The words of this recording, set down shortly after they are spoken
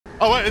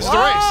Oh wait, this is the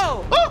race.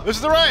 Oh, this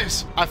is the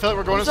race. I feel like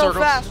we're going in circles.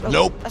 Fast.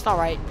 Nope. That's not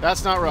right.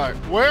 That's not right.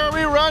 Where are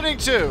we running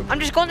to? I'm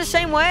just going the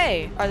same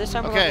way. All right, this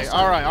time. Okay,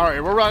 all right.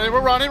 We're running.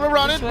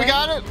 We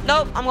got it.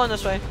 Nope, I'm going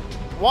this way.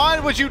 Why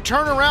would you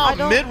turn around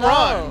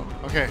mid-run?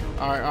 Okay,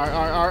 all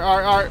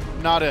right.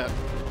 Not it.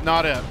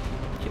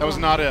 That was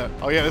not it.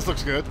 Oh yeah, this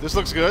looks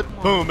good.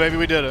 Boom, baby,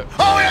 we did it.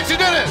 Oh, we actually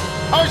did it.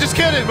 I was just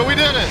kidding, but we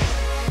did it.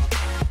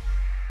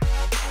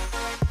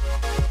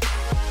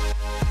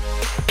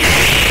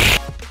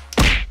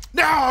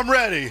 Now I'm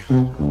ready.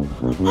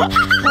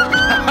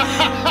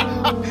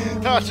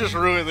 That was just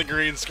ruined the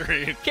green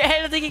screen. Okay, I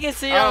don't think you can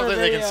see it. I don't think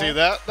they can see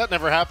that. That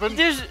never happened.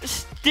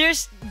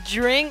 There's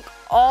drink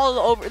all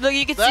over. Look,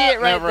 you can see it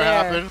right there. That never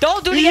happened.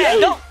 Don't do it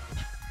again. Don't.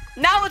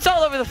 Now it's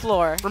all over the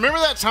floor. Remember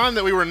that time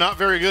that we were not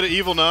very good at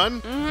Evil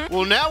Nun? Mm-hmm.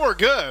 Well, now we're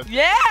good.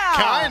 Yeah.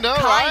 Kind of,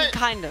 right?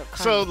 Kind of.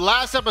 So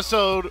last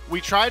episode,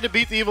 we tried to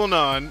beat the Evil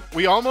Nun.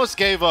 We almost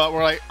gave up.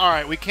 We're like, all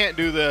right, we can't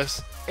do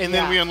this. And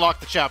then we unlock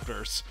the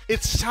chapters.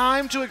 It's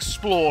time to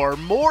explore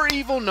more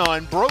Evil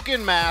Nun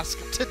Broken Mask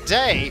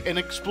today and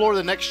explore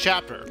the next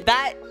chapter.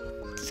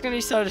 It's going to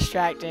be so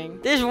distracting.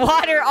 There's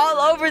water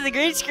all over the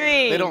green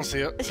screen. They don't see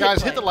it.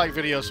 Guys, hit the like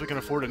video so we can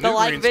afford a new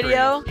green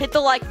screen. Hit the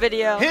like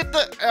video.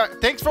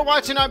 Thanks for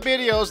watching our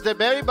videos. They're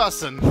very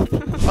bussin'.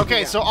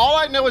 Okay, so all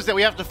I know is that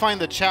we have to find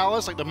the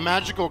chalice, like the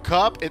magical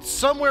cup. It's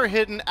somewhere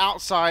hidden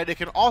outside. It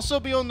can also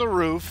be on the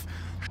roof,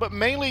 but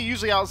mainly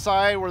usually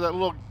outside where that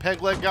little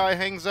peg leg guy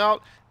hangs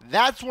out.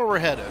 That's where we're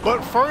headed.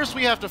 But first,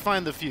 we have to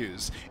find the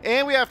fuse.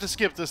 And we have to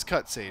skip this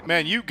cutscene.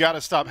 Man, you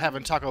gotta stop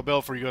having Taco Bell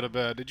before you go to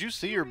bed. Did you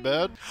see your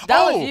bed?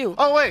 That was you.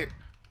 Oh, wait.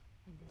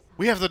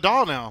 We have the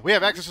doll now. We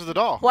have access to the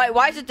doll.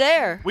 Why is it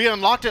there? We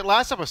unlocked it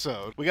last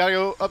episode. We gotta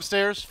go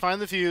upstairs,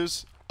 find the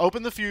fuse,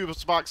 open the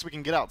fuse box so we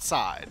can get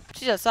outside.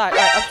 She's outside.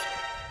 Right,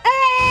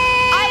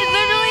 I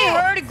literally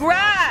heard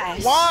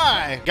grass.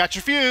 Why? Got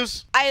your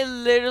fuse. I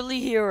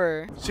literally hear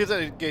her. See if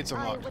that gate's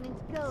unlocked.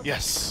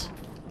 Yes.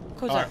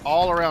 All right,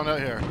 all around out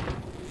here.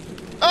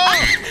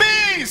 Oh,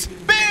 bees!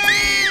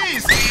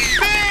 Bees!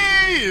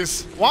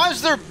 Bees! Why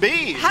is there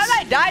bees? How did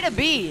I die to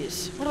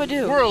bees? What do I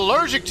do? We're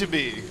allergic to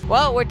bee.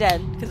 Well, we're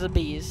dead because of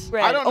bees.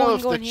 Red. I don't know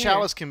if the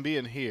chalice can be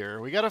in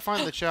here. We gotta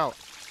find the chalice.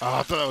 Oh,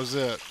 I thought that was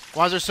it.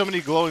 Why is there so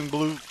many glowing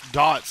blue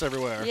dots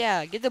everywhere?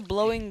 Yeah, get the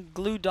glowing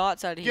glue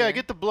dots out of here. Yeah,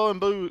 get the glowing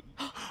blue.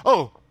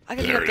 Oh, I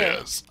can there it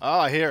is. Oh,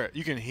 I hear it.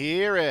 You can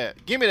hear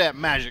it. Give me that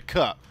magic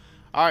cup.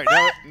 All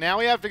right, now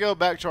we have to go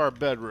back to our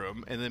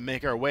bedroom and then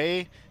make our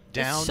way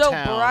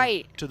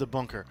downtown to the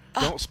bunker.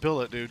 Don't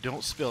spill it, dude.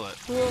 Don't spill it.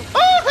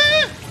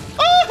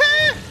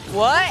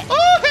 What?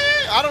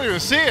 I don't even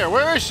see her.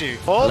 Where is she?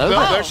 Oh, no,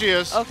 there she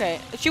is.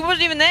 Okay. She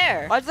wasn't even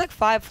there. It's like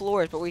 5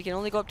 floors, but we can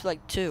only go up to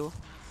like 2.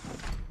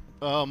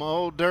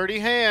 Old Dirty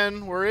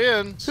Hand. We're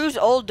in. Who's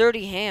Old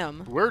Dirty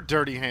Ham? We're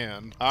Dirty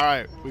Hand. All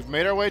right, we've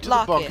made our way to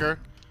the bunker.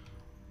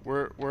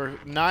 We're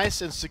nice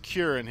and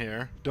secure in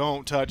here.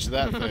 Don't touch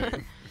that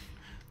thing.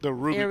 The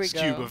Rubik's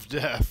Cube of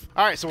Death.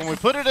 All right, so when we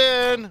put it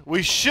in,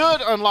 we should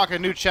unlock a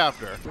new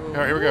chapter. All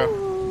right, here we go.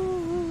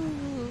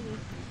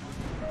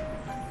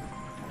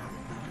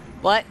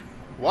 What?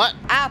 What?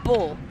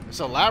 Apple. It's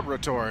a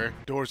laboratory.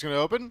 Door's gonna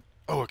open.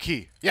 Oh, a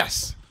key.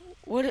 Yes.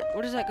 What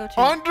does that go to?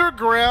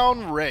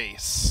 Underground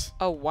race.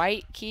 A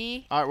white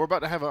key? All right, we're about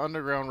to have an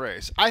underground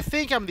race. I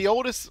think I'm the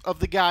oldest of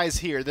the guys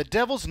here. The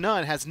Devil's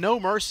Nun has no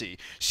mercy.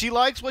 She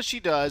likes what she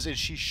does, and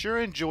she sure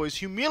enjoys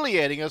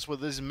humiliating us with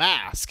this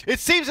mask.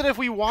 It seems that if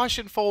we wash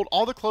and fold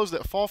all the clothes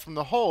that fall from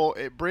the hole,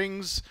 it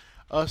brings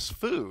us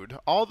food.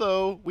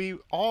 Although we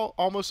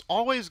almost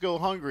always go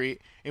hungry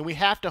and we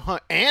have to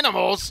hunt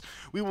animals,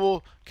 we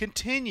will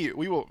continue.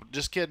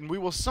 Just kidding.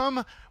 Will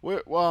someone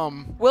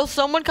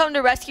come to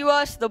rescue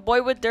us? The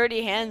boy with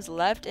dirty hands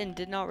left and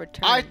did not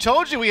return. I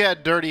told you we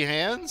had dirty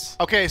hands.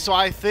 Okay, so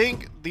I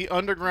think the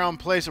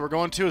underground place that we're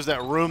going to is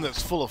that room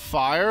that's full of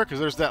fire, because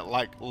there's that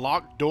like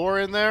locked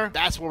door in there.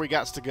 That's where we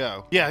got to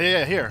go.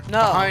 Yeah, here. No.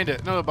 Behind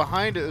it. No,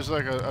 behind it is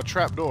like a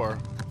trap door.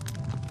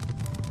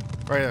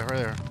 Right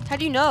there. How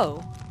do you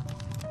know?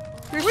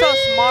 You're so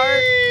smart.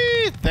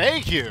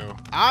 Thank you.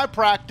 I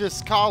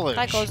practiced college.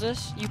 Can I close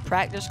this? You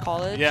practiced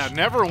college? Yeah,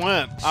 never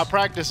went. I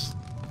practiced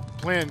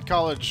playing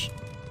college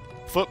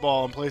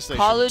football on PlayStation 2.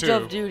 College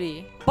of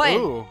Duty. But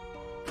ooh,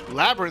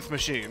 labyrinth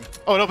machine.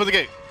 Oh, and open the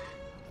gate.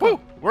 Woo,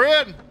 we're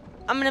in.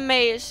 I'm in a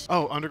maze.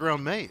 Oh,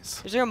 underground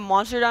maze. Is there a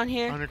monster down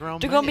here?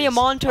 Underground maze. There's gonna be a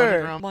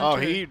monster. Oh,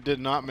 he did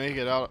not make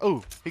it out.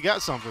 Oh, he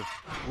got something.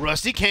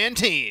 Rusty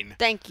canteen.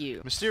 Thank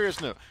you. Mysterious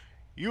note.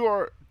 You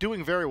are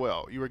doing very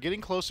well. You are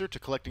getting closer to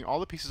collecting all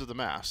the pieces of the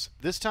mask.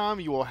 This time,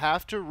 you will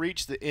have to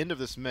reach the end of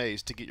this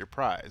maze to get your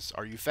prize.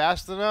 Are you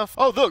fast enough?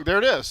 Oh, look, there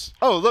it is.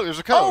 Oh, look, there's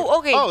a code. Oh,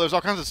 okay. Oh, there's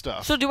all kinds of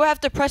stuff. So do I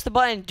have to press the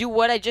button, do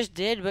what I just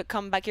did, but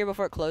come back here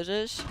before it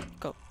closes?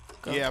 Go.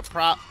 Yeah,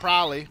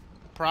 probably.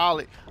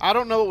 I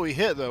don't know what we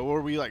hit, though.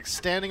 Were we, like,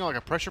 standing on, like,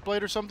 a pressure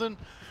plate or something?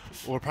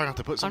 Or we're probably going to have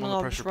to put something on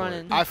the pressure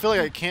plate. I feel like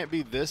it can't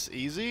be this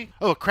easy.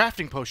 Oh, a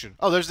crafting potion.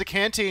 Oh, there's the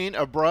canteen,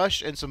 a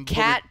brush, and some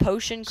cat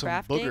potion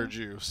crafting? some booger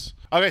juice.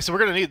 Okay, so we're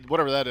gonna need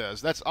whatever that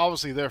is. That's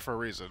obviously there for a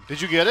reason. Did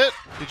you get it?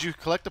 Did you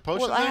collect the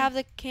potion? Well, I thing? have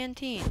the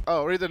canteen.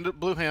 Oh, read the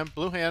blue hand.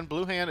 Blue hand.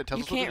 Blue hand. It tells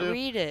You us what to do. can't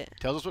read it.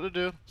 Tells us what to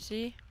do.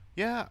 See?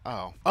 Yeah.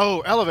 Oh.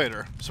 Oh,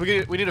 elevator. So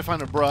we need to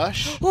find a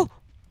brush. Oh.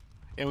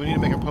 And we need to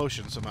make a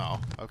potion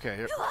somehow. Okay.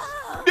 Here.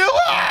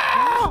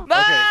 Ah!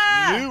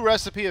 Okay. New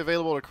recipe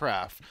available to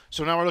craft.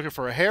 So now we're looking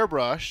for a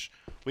hairbrush.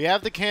 We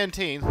have the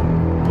canteen.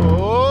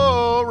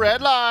 Oh,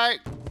 red light.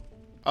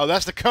 Oh,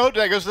 that's the code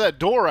that goes to that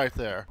door right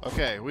there.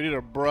 Okay, we need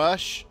a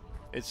brush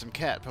and some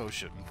cat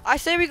potion. I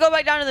say we go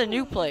back down to the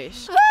new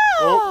place.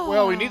 Oh,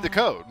 well, we need the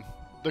code.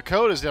 The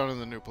code is down in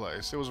the new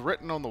place. It was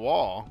written on the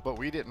wall, but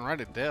we didn't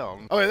write it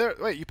down. Oh, wait, there.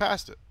 Wait, you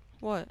passed it.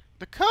 What?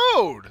 The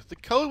code. The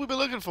code we've been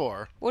looking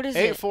for. What is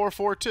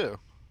 8442.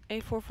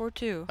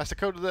 8442. That's the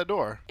code to that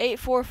door.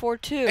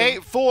 8442.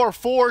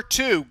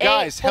 8442.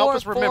 Guys, help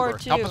us remember.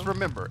 8442. Help us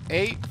remember.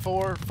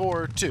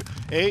 8442.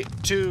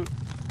 82.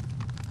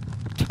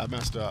 I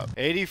messed up.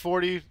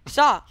 8040.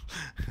 Stop.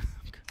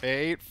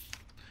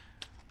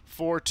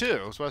 842.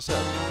 That's what I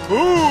said.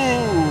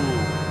 Ooh.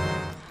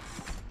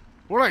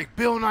 We're like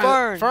Bill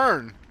Nye.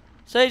 Fern.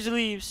 Sage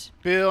leaves.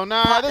 Bill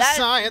Nye the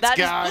Science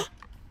Guy.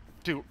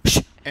 Dude.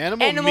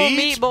 Animal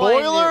meat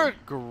boiler?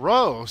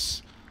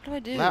 Gross.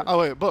 What do I do? Oh,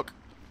 wait. Book.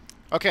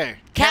 Okay.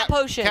 Cat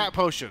potion. Cat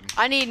potion.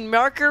 I need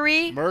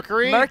mercury.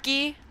 Mercury?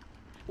 Murky.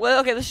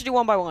 Well, okay, let's just do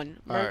one by one.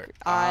 Right.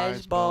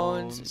 Eyes,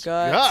 bones,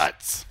 guts.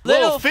 Guts.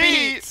 Little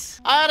feet.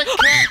 I had a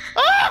cat.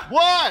 Ah!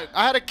 What?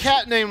 I had a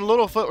cat named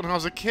Littlefoot when I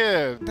was a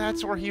kid.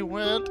 That's where he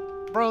went.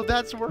 Bro,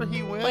 that's where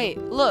he went. Wait,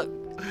 look.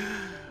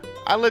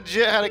 I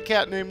legit had a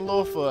cat named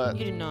Littlefoot.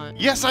 You did not.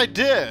 Yes, I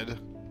did.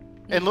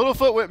 And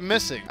Littlefoot went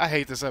missing. I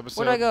hate this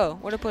episode. Where'd I go?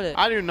 Where'd I put it?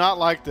 I do not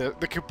like the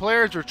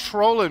players are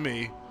trolling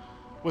me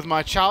with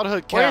my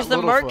childhood cat. Where's the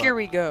Littlefoot.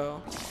 mercury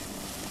go?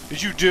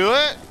 Did you do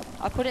it?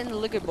 I put it in the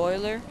liquid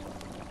boiler.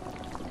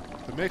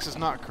 The mix is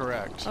not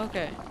correct.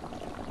 Okay.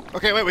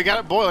 Okay, wait, we got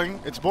it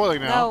boiling. It's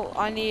boiling now. No,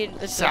 I need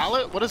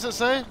Salad? What does it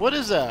say? What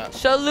is that?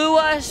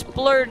 Solua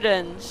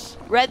splurdens.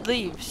 Red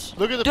leaves.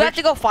 Look at the Do I have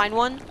to go find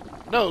one?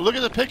 No, look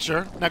at the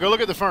picture. Now go look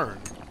at the fern.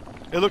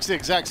 It looks the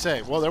exact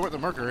same. Well, there went the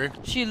mercury.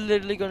 She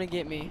literally gonna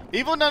get me.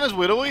 Evil Nun is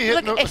widowy.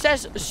 Look, it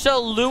says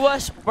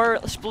Solua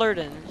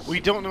splurdens. We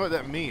don't know what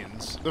that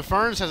means. The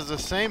ferns has the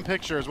same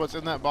picture as what's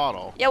in that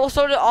bottle. Yeah, well,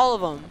 so did all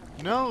of them.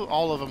 No,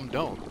 all of them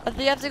don't. I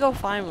think you have to go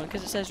find one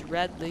because it says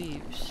red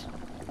leaves.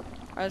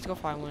 Alright, let's go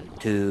find one.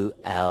 2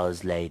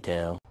 hours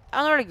later. I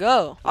don't know where to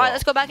go. Alright,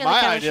 let's go back in the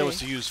My chemistry. idea was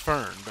to use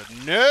fern, but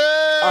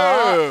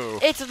no!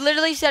 It's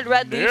literally said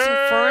red leaves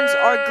and ferns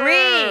are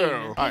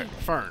green. Alright,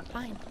 fern.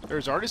 Fine.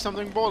 There's already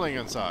something boiling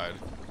inside.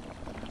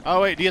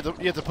 Oh wait, you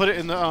have to put it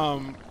in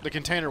the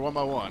container one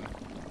by one.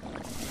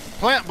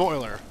 Plant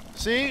boiler.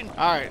 See?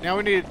 Alright, now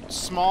we need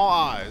small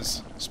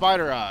eyes.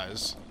 Spider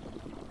eyes.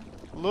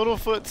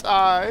 Littlefoot's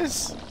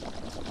eyes.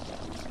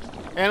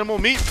 Animal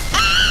meat.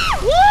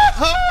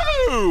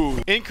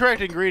 Woohoo!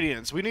 Incorrect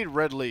ingredients. We need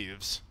red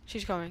leaves.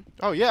 She's coming.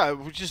 Oh yeah,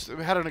 we just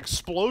had an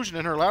explosion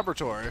in her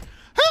laboratory.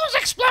 Who's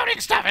exploding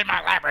stuff in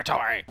my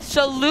laboratory?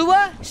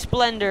 Solua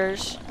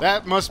splendors.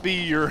 That must be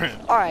urine.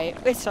 Alright,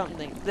 it's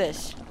something.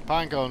 This.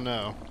 Pinecone,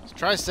 no.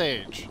 Try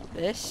sage.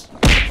 This.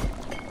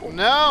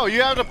 No,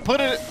 you have to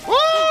put it.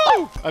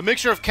 Woo! A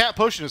mixture of cat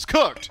potion is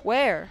cooked.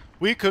 Where?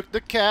 We cooked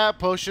the cat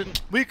potion.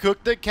 We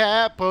cooked the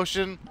cat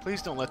potion.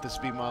 Please don't let this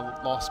be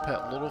my lost pet,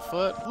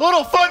 Littlefoot.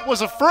 Littlefoot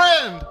was a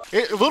friend.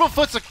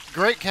 Littlefoot's a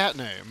great cat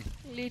name.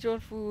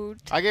 Littlefoot.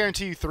 I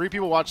guarantee you 3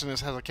 people watching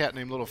this has a cat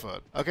named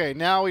Littlefoot. Okay,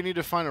 now we need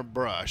to find a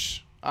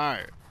brush. All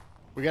right.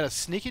 We gotta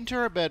sneak into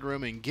her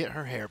bedroom and get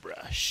her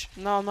hairbrush.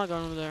 No, I'm not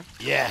going over there.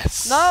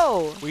 Yes.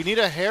 No. We need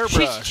a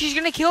hairbrush. She's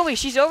gonna kill me.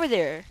 She's over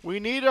there. We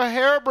need a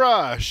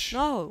hairbrush.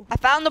 No. I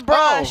found the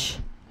brush.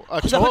 Oh,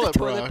 a toilet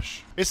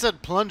brush. It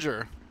said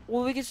plunger.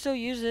 Well, we can still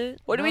use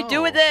it. What do we No.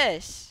 do with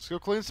this? Let's go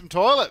clean some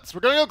toilets.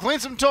 We're gonna go clean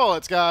some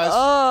toilets, guys.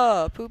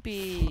 Oh,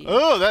 poopy.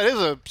 Oh, that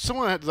is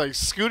someone had like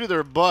scooted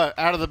their butt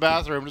out of the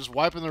bathroom, just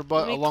wiping their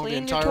butt Let me along the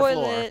clean your entire floor.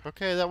 toilet.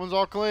 Okay, that one's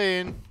all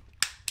clean.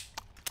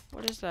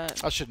 What is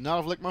that? I should not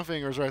have licked my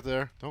fingers right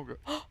there. Don't go.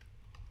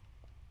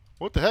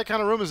 What the heck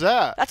kind of room is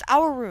that? That's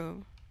our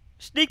room.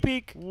 Sneak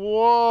peek.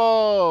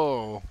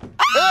 Whoa.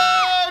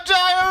 Oh,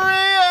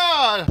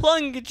 diarrhea!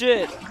 Plunge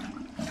it.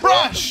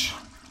 Brush!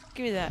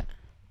 Give me that.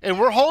 And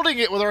we're holding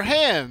it with our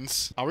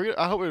hands. I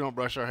hope we don't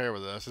brush our hair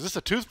with this. Is this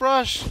a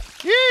toothbrush?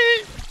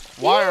 Yee!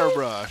 Wire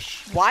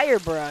brush. Wire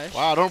brush.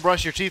 Wow, don't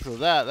brush your teeth with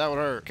that. That would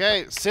hurt.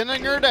 Okay,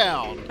 sending her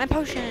down. My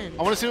potion.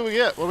 I want to see what we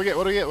get. What do we get?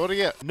 What do we get? What do we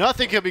get?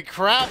 Nothing can be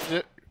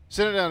crafted.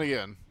 Send it down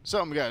again.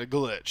 Something got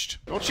glitched.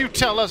 Don't you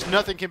tell us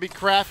nothing can be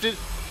crafted.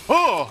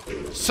 Oh,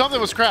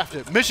 something was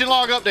crafted. Mission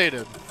log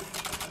updated.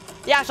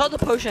 Yeah, I saw the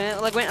potion.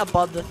 It like went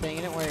above the thing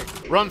and it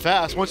worked. Run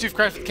fast. Once you've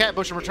crafted cat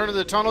potion, return to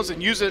the tunnels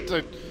and use it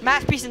to...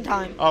 Masterpiece in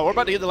time. Oh, we're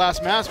about to get the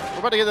last mass. We're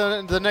about to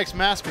get the next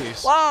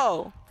masterpiece.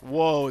 Whoa.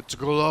 Whoa, it's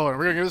glowing.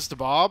 We're going to give this to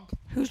Bob.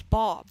 Who's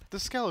Bob? The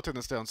skeleton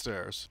that's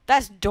downstairs.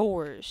 That's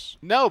doors.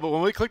 No, but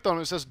when we clicked on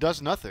it, it says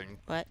does nothing.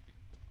 What?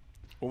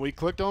 When we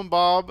clicked on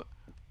Bob,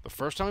 the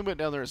first time we went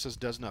down there, it says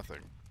does nothing.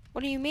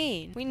 What do you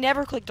mean? We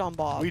never clicked on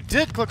Bob. We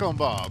did click on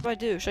Bob. What do I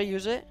do? Should I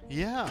use it?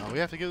 Yeah, we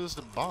have to give this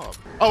to Bob.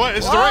 Oh wait,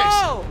 this is the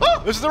Whoa! race.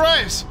 Oh, this is the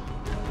race.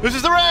 This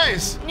is the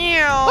race.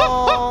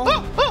 No.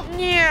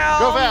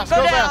 Go fast,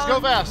 go fast, go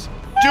fast.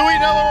 Do we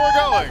know where we're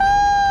going?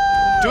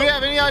 Do we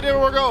have any idea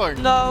where we're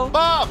going? No.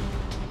 Bob!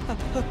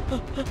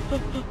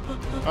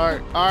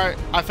 Alright, alright.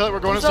 I feel like we're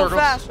going in so circles.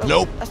 fast. Oh,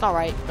 Nope. That's not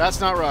right. That's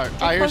not right.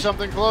 I hear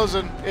something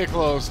closing. It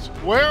closed.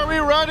 Where are we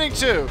running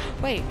to?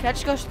 Wait, can I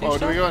just go through Oh, do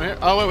stuff? we go in here?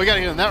 Oh, wait, we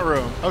gotta get in that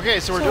room. Okay,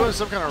 so we're So- doing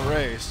some kind of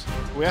race.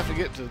 We have to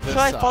get to this Should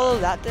I side. follow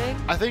that thing?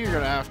 I think you're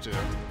gonna have to.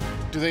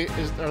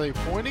 Are they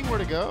pointing where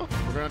to go?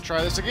 We're gonna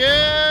try this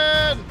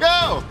again.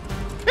 Go!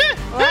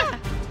 Ah.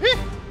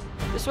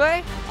 This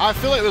way? I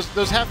feel like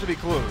those have to be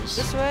clues.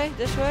 This way?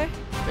 This way?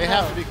 They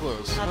have to be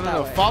clues. Not No, that no,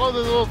 no. way. Follow the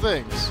little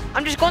things.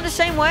 I'm just going the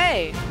same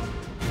way.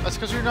 That's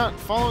because you're not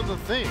following the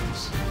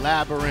things.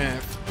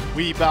 Labyrinth.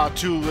 We about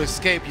to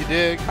escape, you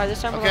dig? All right,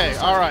 this time we're Okay, going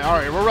this all way. right, all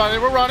right. We're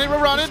running, we're running,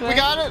 we're running. This We way?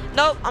 got it.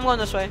 Nope, I'm going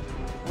this way.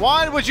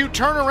 Why would you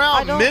turn I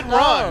around don't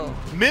mid-run? know.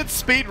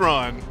 Mid-speed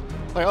run?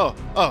 Like, oh,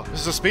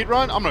 this is a speed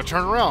run? I'm going to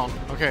turn around.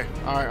 Okay,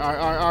 all right, all right,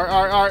 all right,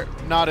 all right, all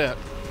right. Not it.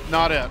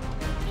 Not it.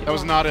 Keep That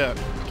was going. not it.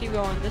 Keep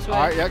going this way.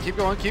 All right, yeah, keep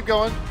going, keep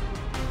going.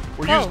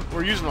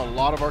 We're using a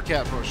lot of our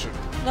cat potion.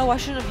 No, I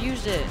shouldn't have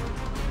used it.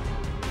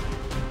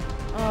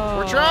 Oh.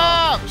 We're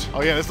trapped!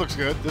 Oh yeah, this looks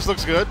good. This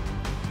looks good.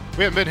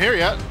 We haven't been here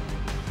yet.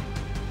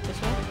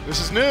 This way? This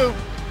is new.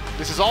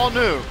 This is all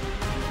new.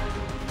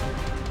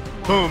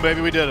 Boom,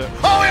 baby, we did it.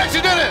 Oh, we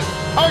actually did it!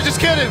 I was just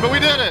kidding, but we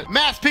did it.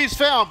 Math piece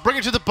found. Bring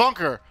it to the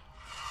bunker.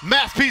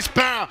 Math piece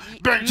found.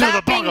 Bring it to the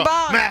Math bing bunker.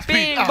 bong, Math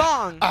bing piece.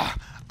 bong.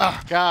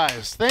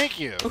 Guys, thank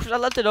you. Oops, I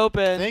left it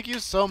open. Thank you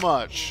so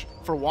much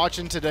for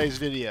watching today's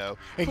video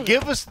and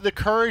give us the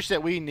courage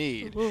that we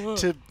need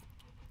to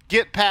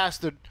get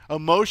past the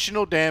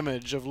emotional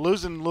damage of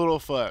losing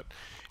Littlefoot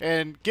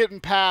and getting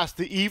past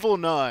the Evil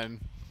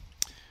Nun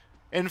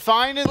and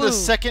finding the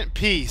second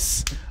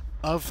piece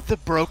of the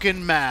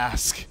broken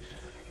mask.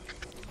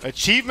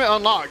 Achievement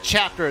unlocked,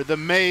 chapter, the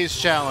Maze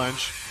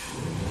Challenge.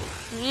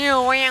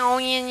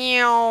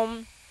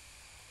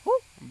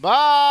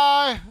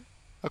 Bye.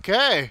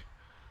 Okay.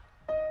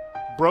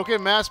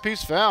 Broken mask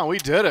piece found. We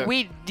did it.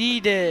 We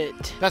did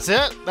it. That's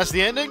it? That's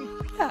the ending?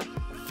 Yeah.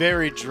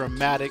 Very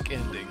dramatic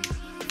ending.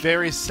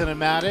 Very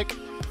cinematic.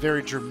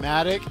 Very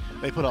dramatic.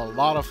 They put a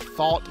lot of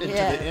thought into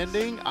the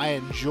ending. I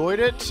enjoyed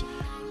it.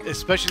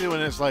 Especially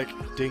when it's like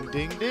ding,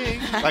 ding, ding.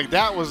 Like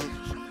that was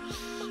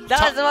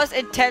That was the most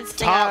intense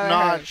thing I've top ever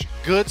notch.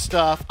 Good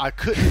stuff. I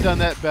couldn't have done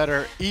that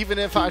better, even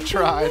if I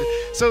tried.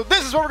 So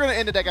this is where we're going to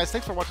end it at, guys.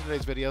 Thanks for watching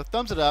today's video.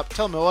 Thumbs it up.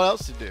 Tell me what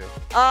else to do.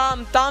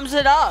 Thumbs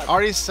it up.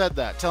 Already said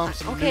that. Tell him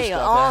some new Okay,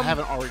 stuff that I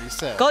haven't already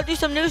said. Go do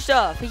some new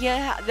stuff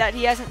that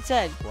he hasn't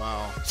said.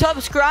 Wow.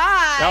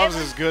 Subscribe. That was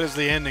as good as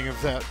the ending of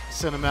that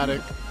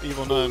cinematic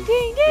Evil Nun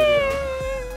Ding, ding. video.